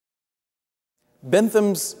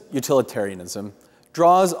Bentham's utilitarianism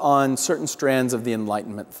draws on certain strands of the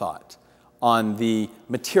Enlightenment thought, on the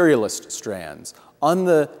materialist strands, on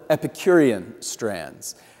the Epicurean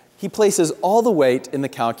strands. He places all the weight in the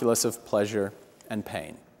calculus of pleasure and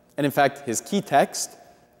pain. And in fact, his key text,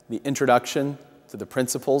 the Introduction to the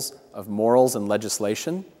Principles of Morals and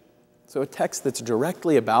Legislation, so a text that's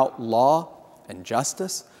directly about law and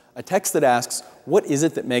justice, a text that asks, what is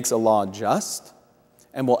it that makes a law just?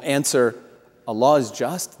 And will answer, a law is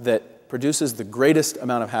just that produces the greatest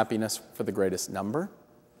amount of happiness for the greatest number,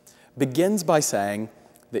 begins by saying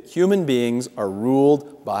that human beings are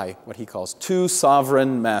ruled by what he calls two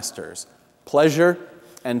sovereign masters, pleasure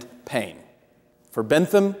and pain. For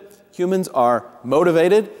Bentham, humans are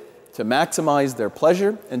motivated to maximize their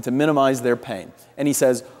pleasure and to minimize their pain. And he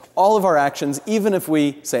says, all of our actions, even if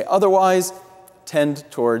we say otherwise, tend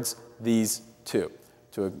towards these two,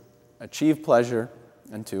 to achieve pleasure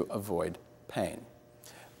and to avoid pain.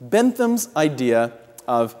 Bentham's idea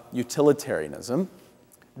of utilitarianism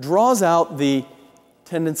draws out the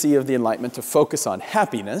tendency of the Enlightenment to focus on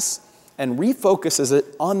happiness and refocuses it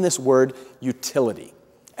on this word utility.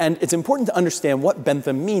 And it's important to understand what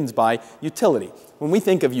Bentham means by utility. When we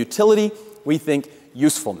think of utility, we think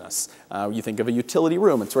usefulness. You think of a utility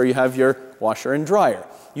room. It's where you have your washer and dryer.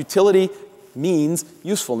 Utility means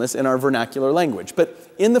usefulness in our vernacular language.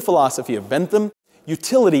 But in the philosophy of Bentham,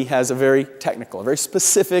 utility has a very technical, a very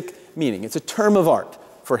specific meaning. It's a term of art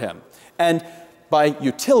for him. And by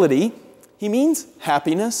utility, he means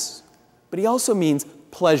happiness, but he also means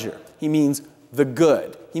pleasure. He means the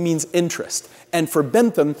good. He means interest. And for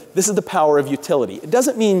Bentham, this is the power of utility. It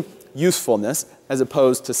doesn't mean usefulness as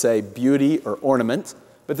opposed to, say, beauty or ornament,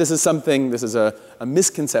 but this is a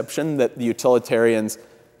misconception that the utilitarians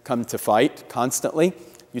come to fight constantly.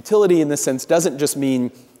 Utility in this sense doesn't just mean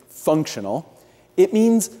functional. It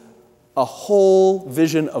means a whole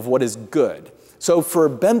vision of what is good. So for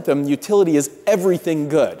Bentham, utility is everything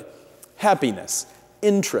good. Happiness,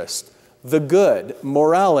 interest, the good,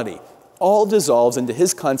 morality, all dissolves into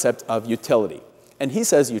his concept of utility. And he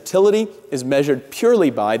says utility is measured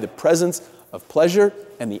purely by the presence of pleasure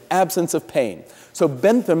and the absence of pain. So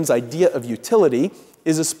Bentham's idea of utility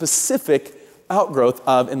is a specific outgrowth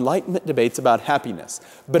of Enlightenment debates about happiness.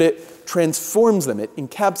 But it transforms them. It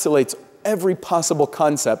encapsulates every possible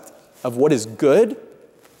concept of what is good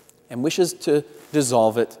and wishes to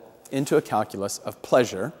dissolve it into a calculus of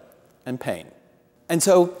pleasure and pain. And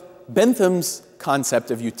so Bentham's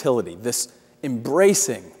concept of utility, this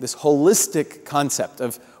embracing, this holistic concept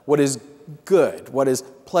of what is good, what is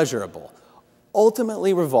pleasurable,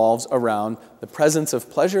 ultimately revolves around the presence of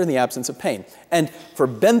pleasure and the absence of pain. And for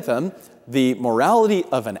Bentham, the morality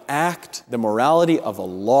of an act, the morality of a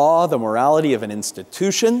law, the morality of an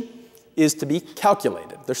institution is to be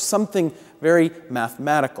calculated. There's something very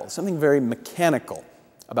mathematical, something very mechanical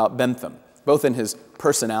about Bentham, both in his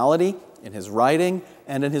personality, in his writing,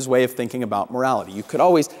 and in his way of thinking about morality. You could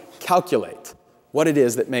always calculate what it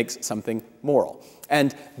is that makes something moral.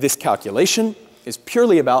 And this calculation is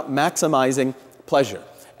purely about maximizing pleasure.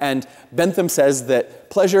 And Bentham says that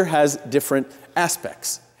pleasure has different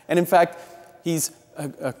aspects. And in fact, he's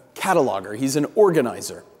a cataloger, he's an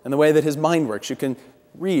organizer. And the way that his mind works, you can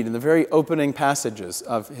read in the very opening passages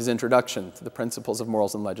of his introduction to the Principles of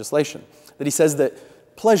Morals and Legislation, that he says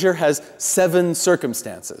that pleasure has 7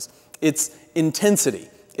 circumstances. It's intensity,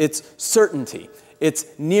 it's certainty, it's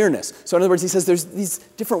nearness. So in other words, he says there's these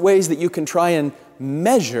different ways that you can try and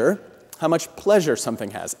measure how much pleasure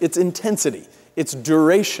something has. It's intensity, it's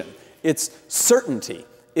duration, it's certainty,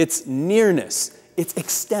 it's nearness, its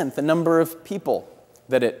extent, the number of people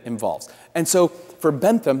that it involves. And so for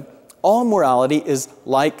Bentham, all morality is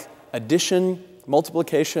like addition,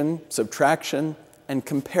 multiplication, subtraction, and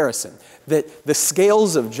comparison. That the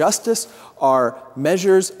scales of justice are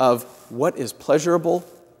measures of what is pleasurable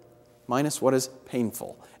minus what is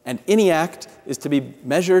painful. And any act is to be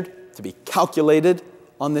measured, to be calculated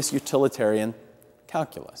on this utilitarian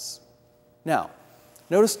calculus. Now,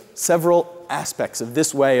 notice several aspects of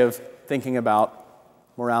this way of thinking about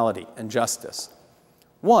morality and justice.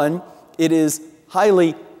 One, it is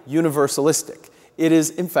highly universalistic. It is,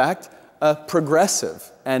 in fact, a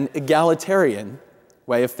progressive and egalitarian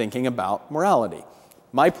way of thinking about morality.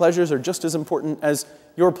 My pleasures are just as important as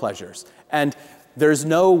your pleasures. And there's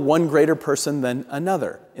no one greater person than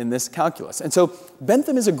another in this calculus. And so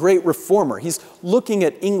Bentham is a great reformer. He's looking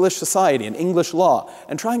at English society and English law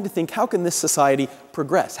and trying to think, how can this society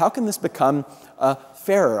progress? How can this become a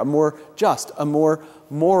fairer, a more just, a more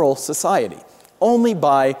moral society? Only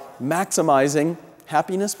by maximizing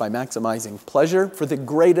happiness, by maximizing pleasure for the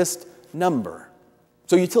greatest number.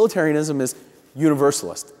 So utilitarianism is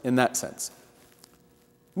universalist in that sense.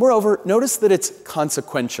 Moreover, notice that it's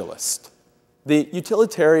consequentialist. The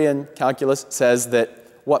utilitarian calculus says that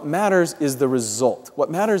what matters is the result. What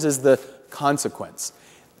matters is the consequence.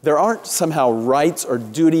 There aren't somehow rights or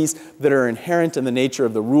duties that are inherent in the nature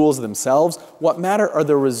of the rules themselves. What matter are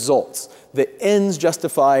the results. The ends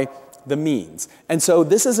justify the means. And so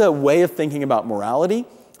this is a way of thinking about morality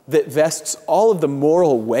that vests all of the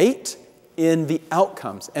moral weight in the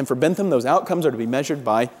outcomes. And for Bentham, those outcomes are to be measured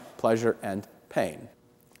by pleasure and pain.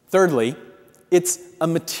 Thirdly, it's a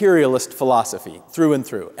materialist philosophy through and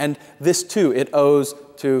through. And this, too, it owes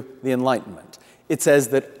to the Enlightenment. It says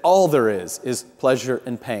that all there is pleasure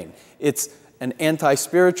and pain. It's an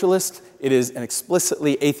anti-spiritualist. It is an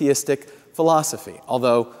explicitly atheistic philosophy,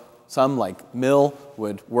 although some, like Mill,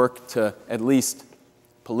 would work to at least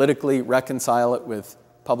politically reconcile it with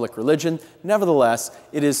public religion. Nevertheless,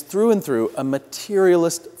 it is through and through a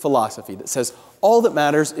materialist philosophy that says all that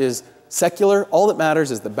matters is secular, all that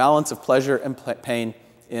matters is the balance of pleasure and pain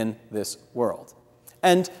in this world.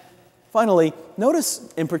 And finally,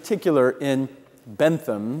 notice in particular in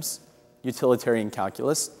Bentham's utilitarian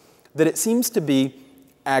calculus that it seems to be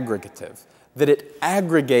aggregative, that it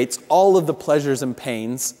aggregates all of the pleasures and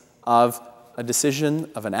pains of a decision,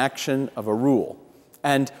 of an action, of a rule,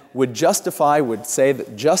 and would say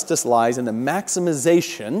that justice lies in the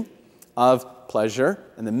maximization of pleasure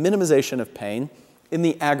and the minimization of pain in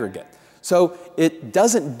the aggregate. So it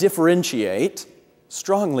doesn't differentiate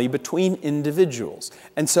strongly between individuals.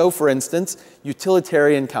 And so, for instance,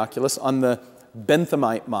 utilitarian calculus on the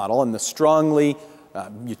Benthamite model and the strongly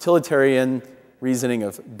utilitarian reasoning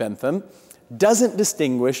of Bentham doesn't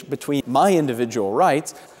distinguish between my individual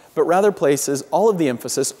rights, but rather places all of the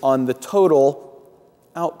emphasis on the total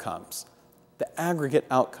outcomes, the aggregate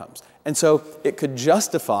outcomes. And so it could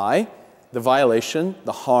justify the violation,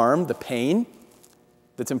 the harm, the pain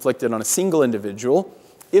that's inflicted on a single individual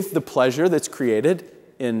if the pleasure that's created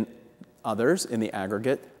in others, in the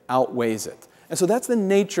aggregate, outweighs it. And so that's the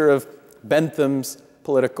nature of Bentham's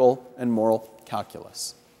political and moral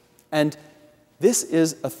calculus. And this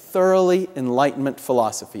is a thoroughly Enlightenment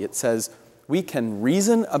philosophy. It says we can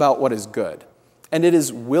reason about what is good. And it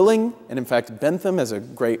is willing, and in fact Bentham, as a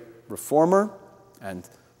great reformer and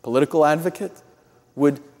political advocate,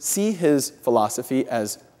 would see his philosophy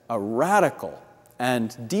as a radical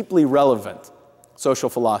and deeply relevant social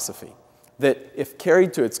philosophy that, if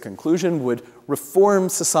carried to its conclusion, would reform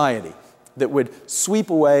society, that would sweep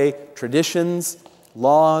away traditions,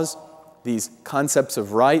 laws, these concepts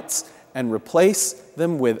of rights, and replace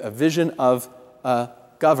them with a vision of a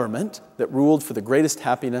government that ruled for the greatest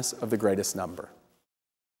happiness of the greatest number.